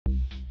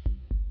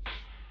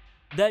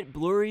That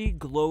blurry,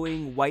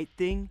 glowing white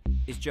thing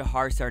is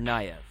Jahar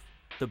Tsarnaev,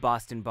 the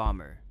Boston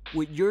bomber.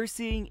 What you're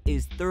seeing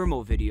is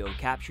thermal video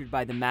captured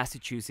by the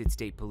Massachusetts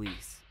State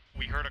Police.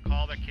 We heard a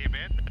call that came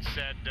in that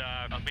said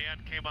a man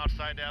came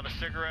outside to have a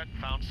cigarette,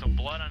 found some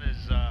blood on his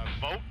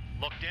boat,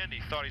 looked in, he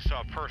thought he saw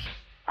a person.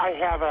 I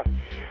have a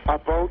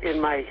boat in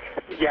my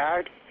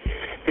yard.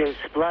 There's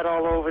blood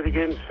all over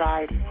the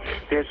inside.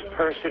 There's a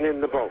person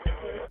in the boat.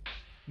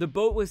 The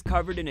boat was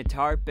covered in a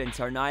tarp and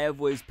Tsarnaev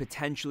was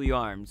potentially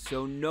armed,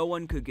 so no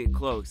one could get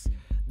close.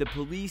 The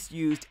police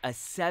used a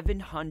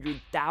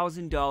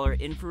 $700,000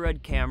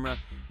 infrared camera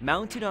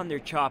mounted on their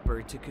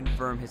chopper to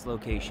confirm his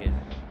location.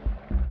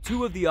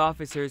 Two of the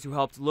officers who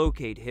helped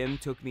locate him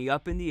took me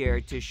up in the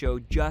air to show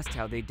just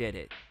how they did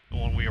it.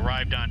 When we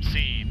arrived on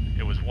scene,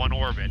 it was one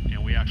orbit,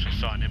 and we actually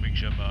saw an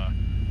image of a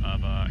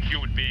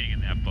human being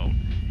in that boat.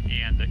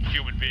 And the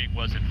human being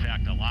was in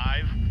fact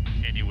alive,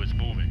 and he was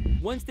moving.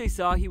 Once they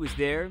saw he was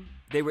there,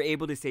 they were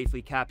able to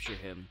safely capture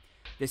him.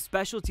 The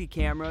specialty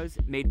cameras,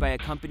 made by a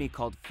company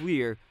called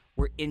Flir,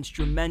 were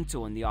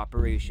instrumental in the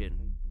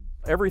operation.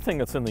 Everything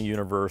that's in the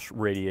universe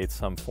radiates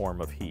some form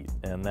of heat,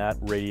 and that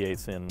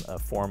radiates in a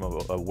form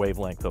of a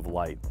wavelength of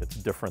light. It's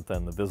different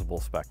than the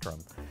visible spectrum.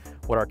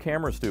 What our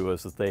cameras do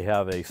is that they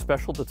have a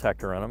special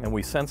detector in them, and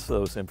we sense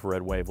those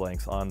infrared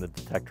wavelengths on the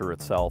detector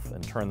itself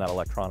and turn that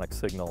electronic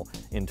signal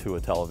into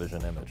a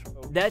television image.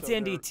 That's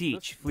Andy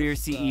Teach,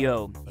 Flir's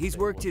CEO. He's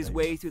worked his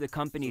way through the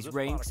company's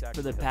ranks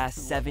for the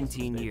past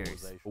 17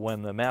 years.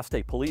 When the Mass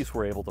State Police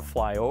were able to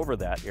fly over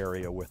that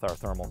area with our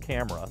thermal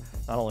camera,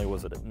 not only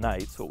was it at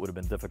night, so it would have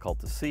been difficult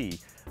to see,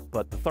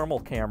 but the thermal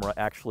camera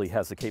actually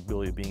has the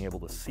capability of being able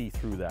to see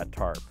through that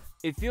tarp.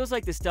 It feels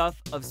like the stuff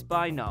of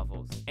spy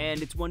novels,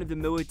 and it's one of the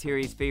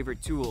military's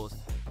favorite tools.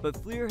 But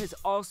Flir has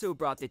also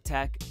brought the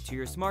tech to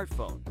your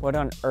smartphone. What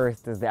on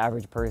earth does the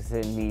average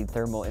person need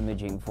thermal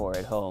imaging for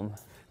at home?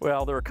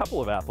 Well, there are a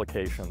couple of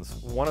applications.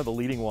 One of the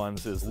leading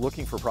ones is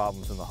looking for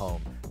problems in the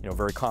home. A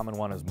very common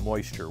one is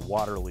moisture,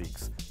 water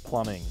leaks,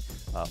 plumbing,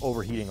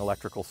 overheating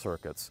electrical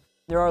circuits.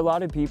 There are a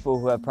lot of people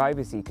who have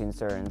privacy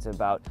concerns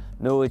about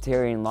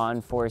military and law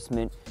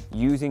enforcement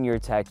using your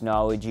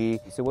technology.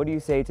 So what do you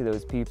say to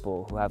those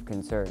people who have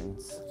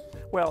concerns?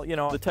 Well,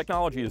 the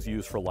technology is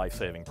used for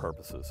life-saving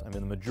purposes. I mean,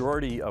 the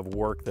majority of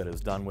work that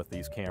is done with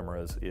these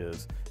cameras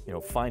is,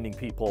 finding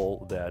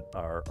people that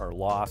are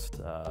lost,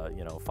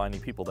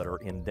 finding people that are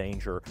in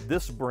danger.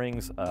 This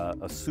brings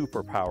a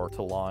superpower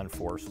to law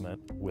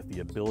enforcement with the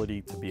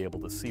ability to be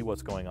able to see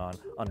what's going on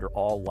under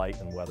all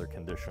light and weather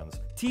conditions.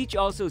 Teach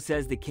also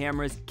says the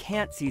cameras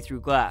can't see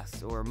through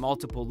glass or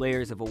multiple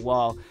layers of a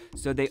wall,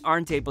 so they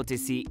aren't able to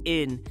see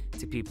in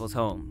to people's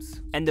homes.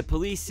 And the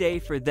police say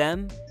for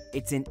them,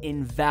 it's an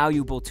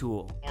invaluable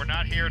tool. We're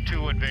not here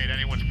to invade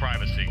anyone's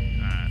privacy.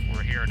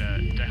 We're here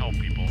to help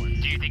people.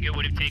 Do you think it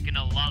would have taken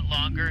a lot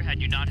longer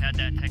had you not had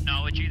that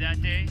technology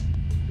that day?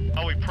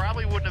 Oh, we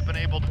probably wouldn't have been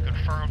able to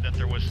confirm that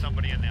there was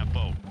somebody in that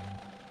boat.